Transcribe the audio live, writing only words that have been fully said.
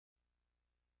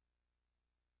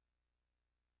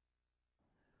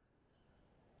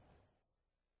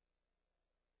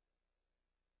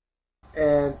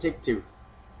And take two.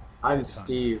 I'm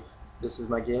Steve. This is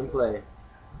my gameplay.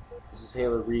 This is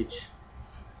Halo Reach.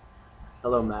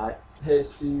 Hello, Matt. Hey,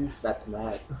 Steve. That's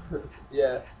Matt.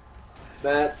 Yeah,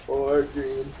 Matt or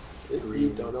Green. If you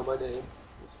Green. don't know my name.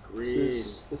 It's green.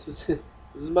 This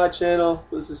is my channel.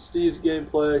 This is Steve's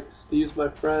gameplay. Steve's my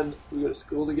friend. We go to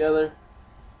school together,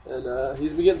 and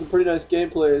he's been getting some pretty nice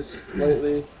gameplays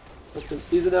lately. Since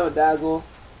he's an Dazzle,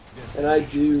 and I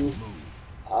do.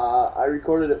 I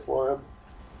recorded it for him,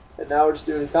 and now we're just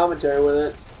doing a commentary with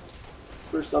it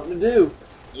for something to do.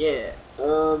 Yeah.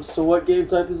 So what game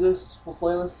type is this? What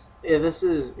playlist? Yeah, this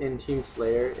is in Team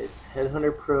Slayer. It's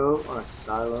HeadHunter Pro on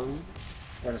Asylum,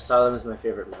 and Asylum is my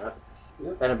favorite map.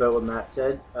 Yep. And about what Matt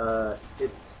said,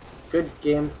 it's good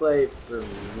gameplay for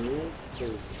me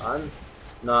because I'm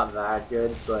not that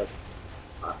good, but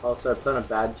also I play on a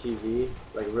bad TV,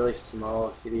 like really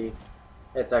small, shitty.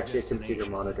 It's actually a computer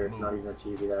monitor. It's not even a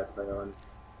TV that I play on.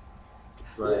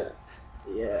 But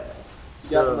yeah.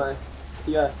 Sorry about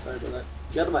that.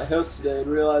 Got to my house today and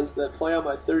realized that playing on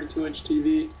my 32-inch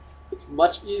TV is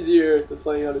much easier than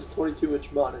playing on his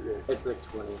 22-inch monitor. It's like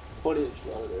 20. 20-inch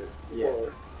monitor. Yeah.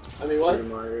 I mean, what?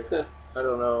 Monitor. I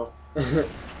don't know.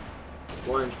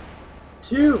 1,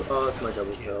 2. Oh, that's my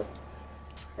double kill.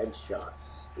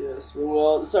 Headshots. Yes.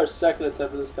 Well, this is our second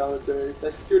attempt at this commentary. I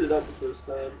screwed it up the first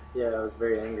time. Yeah, I was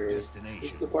very angry. This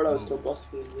is the part I was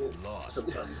Tobuscus in.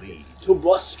 Tobuscus.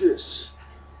 Tobuscus.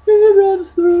 He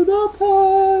runs through the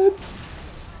pipe.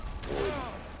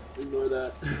 Ignore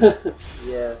that.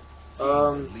 Yeah.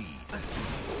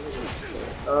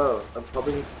 Oh, I'm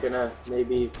probably gonna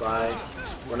maybe buy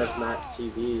one of Matt's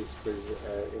TVs because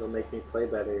it'll make me play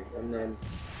better, and then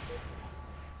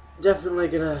definitely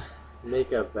gonna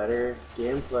make a better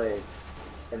gameplay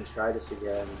and try this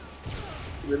again.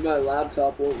 Then my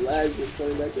laptop won't lag when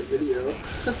playing back the video.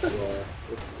 Yeah,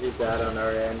 it's pretty bad on our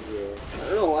end here. I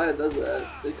don't know why it does that.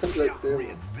 It comes right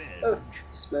through. Oh,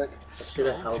 smack. I should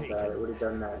have held that. It would have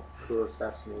done that cool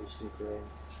assassination thing.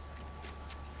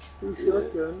 Ooh, Yeah.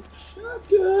 shotgun.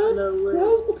 Shotgun! No way.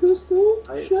 Where's my pistol?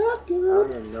 I Shotgun! don't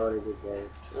even know what I did there.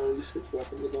 Oh, you switched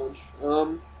weapons a bunch.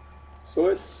 So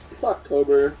it's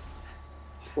October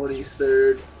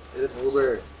 23rd. It's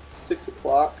October. 6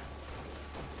 o'clock.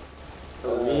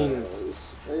 Halloween.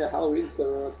 Oh yeah, Halloween's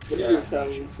coming up. What do Yeah. you do for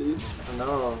Halloween, Steve? I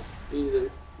know. Me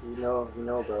either. You know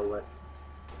about what?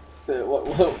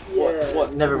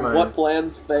 What? Never mind. What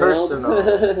plans failed?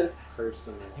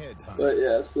 Personal. But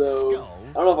yeah, so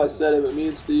I don't know if I said it, but me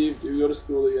and Steve do go to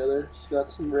school together. Just got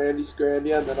some Randy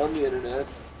Scrandy I met on the internet.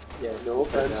 Yeah. No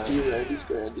offense to you, Randy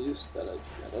Scrandys that I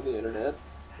met on the internet.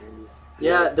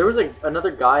 Yeah, there was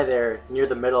another guy there near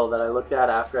the middle that I looked at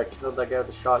after I killed that guy with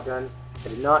the shotgun. I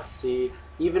did not see,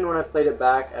 even when I played it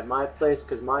back at my place,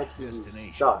 because my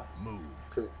TV sucks.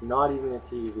 Because it's not even a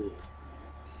TV.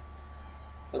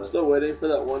 I'm still waiting for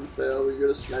that one fail where you go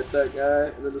to snipe that guy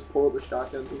and then just pull up a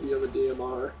shotgun to you have a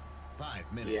DMR.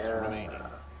 5 minutes remaining.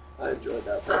 I enjoyed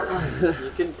that part.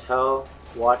 You can tell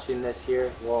watching this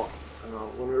here, well, I don't know,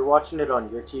 when we were watching it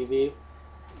on your TV,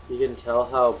 you can tell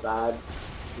how bad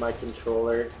my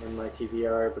controller and my TV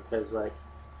are because, like,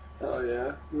 Oh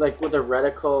yeah. like with a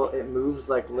reticle, it moves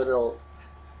like little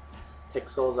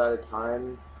pixels at a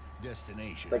time.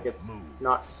 Destination. Like it's move.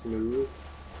 not smooth.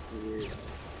 Weird.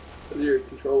 Your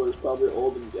controller's probably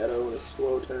old and ghetto and a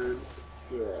slow turn.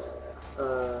 Yeah.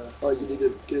 Oh, you need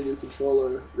to get a new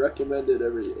controller. Recommended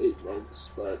every 8 months,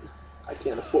 but I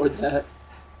can't afford that.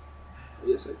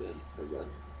 Yes, I can. Never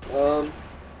mind.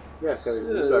 Yeah, because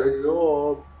you got a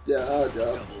job. Yeah, I have a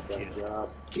job. He's got a job.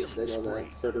 They know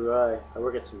that. So do I. I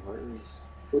work at Tim Hortons.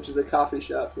 Which is a coffee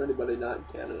shop for anybody not in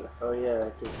Canada. Oh yeah,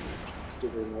 because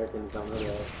stupid Americans don't know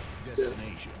that.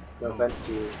 Destination. No offense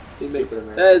to you, He stupid makes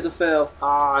Americans. that is a fail.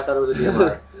 Ah, I thought it was a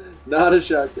DMR. Not a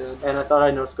shotgun. And I thought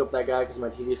I no-scoped that guy because my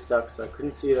TV sucks, so I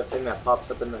couldn't see the thing that pops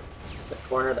up in the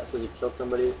corner that says you killed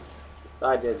somebody.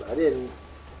 I did, but I didn't.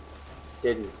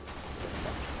 Didn't.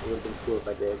 It would have been cool if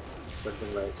I did. Would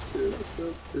have been like,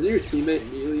 Is it your teammate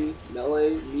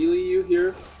Melee you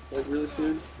here? Like really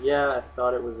soon? yeah, I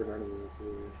thought it was an enemy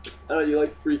too. I don't know, you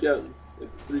like freak out in like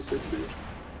 360.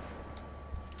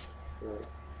 So,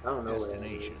 I don't know where it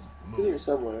Destination. is. It's in here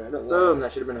somewhere, I don't know. Boom,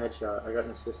 that should have been a headshot. I got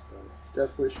an assist though.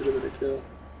 Definitely should have been a kill.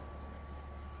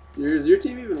 Does your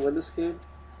team even win this game?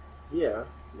 Yeah.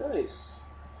 Nice.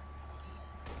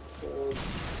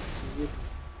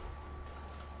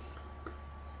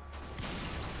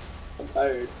 I'm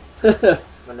tired.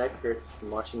 My neck hurts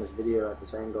from watching this video at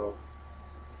this angle.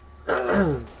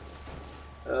 Yeah.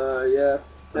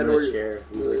 I'm gonna share.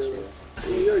 Wheelie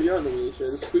chair. You're on the wheelie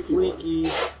chair. The squeaky one.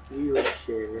 Squeaky wheelie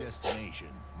chair. Destination.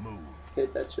 Move.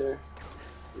 Hate that chair.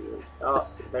 Oh,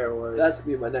 there it was. That's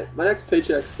gonna be my next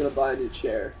paycheck's gonna buy a new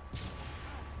chair.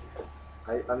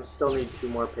 I'm still need 2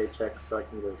 more paychecks so I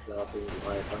can go shopping and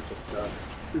buy a bunch of stuff.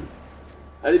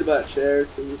 I need to buy a chair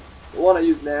because the one I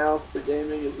use now for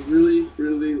gaming is really,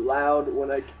 really loud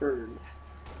when I turn.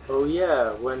 Oh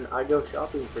yeah, when I go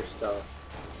shopping for stuff,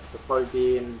 we'll probably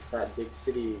be in that big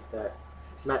city that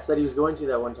Matt said he was going to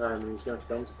that one time and he was going to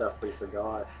film stuff, but he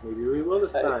forgot. Maybe we will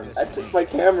this time. I took my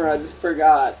camera, I just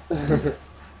forgot.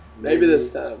 Maybe this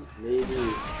time. Maybe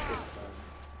this time.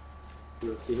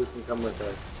 We'll see who can come with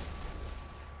us.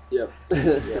 Yep.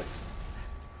 Yep.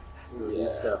 We'll Yeah.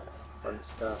 do stuff. Fun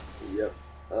stuff. Yep.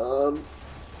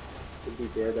 Could be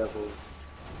daredevils.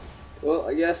 Well,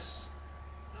 I guess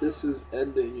this is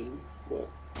ending in what?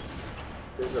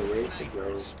 There's a race to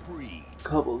go. Spree.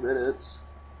 Couple minutes.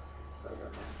 I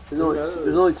don't know.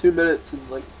 There's only 2 minutes and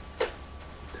like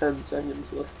 10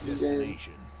 seconds left in the game.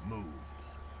 Destination. Move.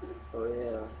 Oh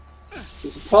yeah.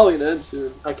 This is probably gonna end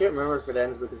soon. I can't remember if it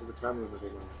ends because of the time limit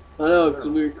again. I know, because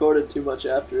we recorded too much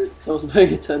after it, so I wasn't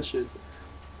paying attention.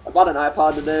 I bought an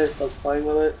iPod today, so I was playing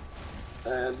with it,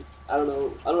 and I don't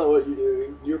know what you're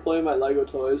doing. You were playing my Lego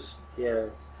toys. Yes.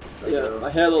 Yeah,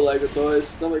 my Halo Lego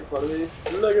toys. Don't make fun of me.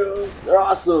 Lego, they're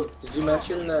awesome. Did you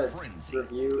mention the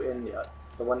review in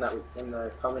the one that in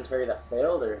the commentary that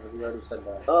failed, or have you already said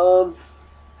that? I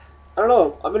don't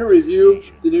know. I'm gonna review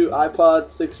the new iPod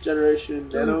 6th generation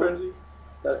Nano. Oh, you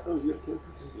got a Camera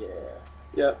Frenzy? Yeah.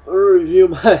 Yeah, I'm gonna review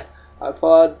my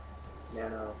iPod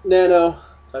Nano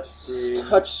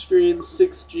touchscreen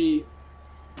 6G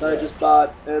that I just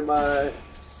bought, and my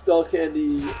Skull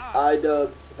Candy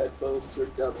iDub headphones or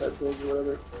Dub headphones or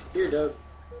whatever. Here, Doug.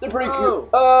 They're pretty cute.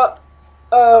 Right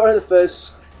in the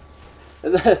face.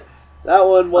 And then that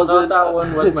one wasn't. I thought that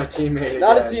one was my teammate.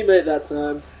 Not a again. teammate that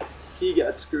time. He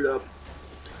got screwed up.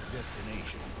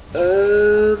 Destination.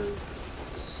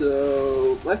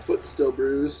 So my foot's still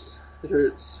bruised. It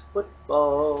hurts.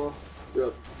 Football.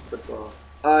 Yep. Football.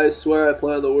 I swear I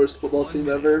play on the worst football 1 team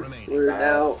minute ever. remaining. We're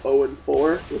now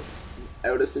 0-4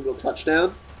 without a single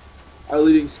touchdown. Our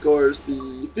leading scorer is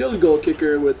the field goal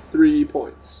kicker with 3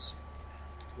 points.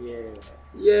 Yeah.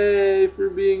 Yay for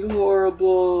being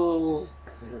horrible.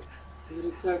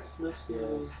 Little text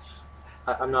message.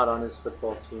 I'm not on his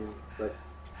football team, but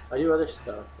I do other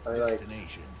stuff. I like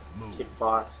Destination. Move.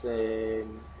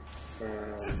 kickboxing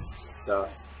and stuff.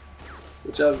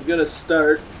 Which I was gonna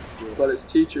start, Yeah. but his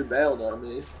teacher bailed on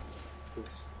me. His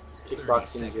 30 kickboxing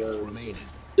seconds Joe is remaining.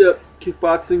 just Yep,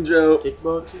 kickboxing Joe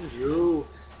kickboxing Joe.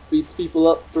 beats people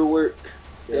up for work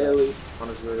daily. On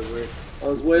his way to work. On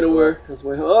his way to work, on his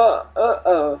way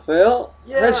home. Fail.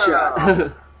 Yeah.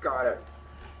 Headshot. Got it.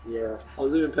 Yeah. I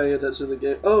wasn't even paying attention to the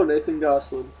game. Oh, Nathan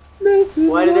Gosselin. Nathan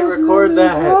Why did it Gosselin record is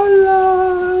that?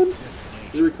 online. It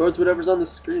Destination. records whatever's on the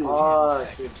screen. Oh, I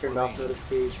should have turned off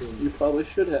notifications. You probably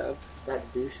should have. That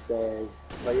douchebag.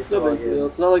 Why you It's no big log in? deal.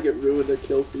 It's not like it ruined a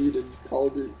kill feed in Call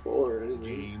of Duty 4 or anything.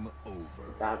 Game over.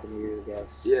 Bad news, I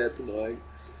guess. Yeah, it's annoying.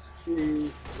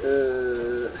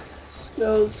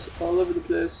 Skulls all over the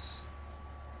place.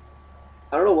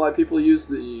 I don't know why people use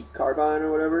the carbine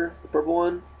or whatever, the purple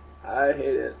one. I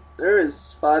hate it. There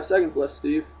is 5 seconds left,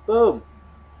 Steve. Boom.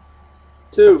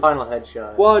 Two. The final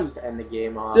headshot. 1. Just to end the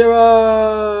game off.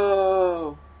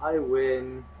 0. I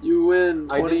win. You win.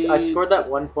 20. I scored that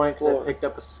 1 point because I 4. picked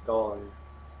up a skull. And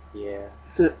yeah.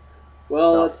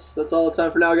 Well, Stuff. that's all the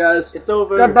time for now, guys. It's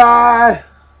over. Goodbye.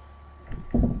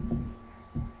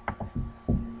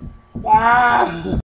 Ah.